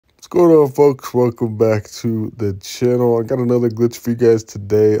Going on, folks? Welcome back to the channel. I got another glitch for you guys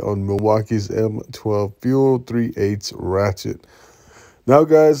today on Milwaukee's M12 Fuel 3/8 Ratchet. Now,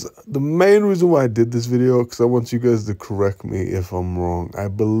 guys, the main reason why I did this video, because I want you guys to correct me if I'm wrong. I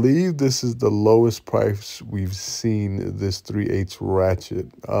believe this is the lowest price we've seen this 3/8 Ratchet.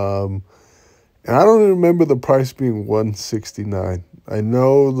 And I don't even remember the price being $169. I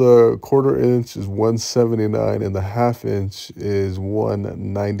know the 1/4 inch is $179 and the 1/2 inch is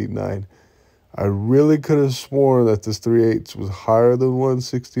 $199. I really could have sworn that this 3/8 was higher than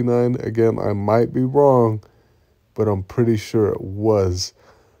 $169. Again, I might be wrong, but I'm pretty sure it was.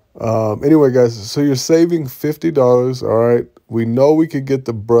 Anyway, guys, so you're saving $50. All right, we know we could get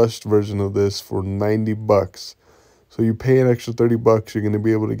the brushed version of this for 90 bucks. So you pay an extra 30 bucks, you're going to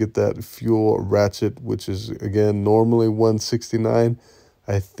be able to get that fuel Ratchet, which is, again, normally $169.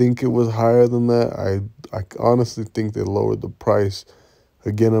 I think it was higher than that. I honestly think they lowered the price.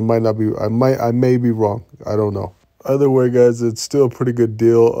 Again, I may be wrong. I don't know. Either way, guys, it's still a pretty good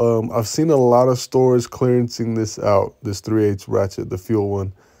deal. I've seen a lot of stores clearancing this out, this 3/8 Ratchet, the fuel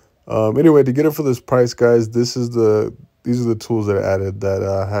one. Anyway, to get it for this price, guys, these are the tools that are added, that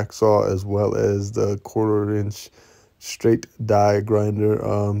hacksaw as well as the 1/4 inch straight die grinder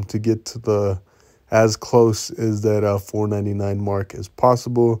to get to the as close as that $4.99 mark as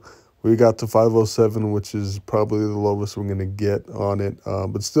possible. We got to 507, which is probably the lowest we're gonna get on it.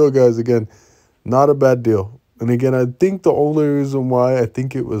 But still, guys, again, not a bad deal. And again, I think the only reason why I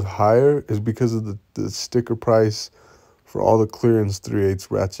think it was higher is because of the sticker price for all the clearance 3/8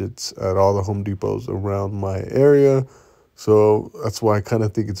 Ratchets at all the Home Depots around my area. So that's why I kind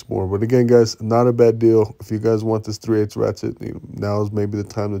of think it's more. But again, guys, not a bad deal. If you guys want this 3/8 Ratchet, now is maybe the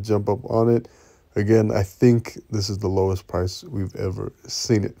time to jump up on it. Again, I think this is the lowest price we've ever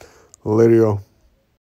seen it. Later, y'all.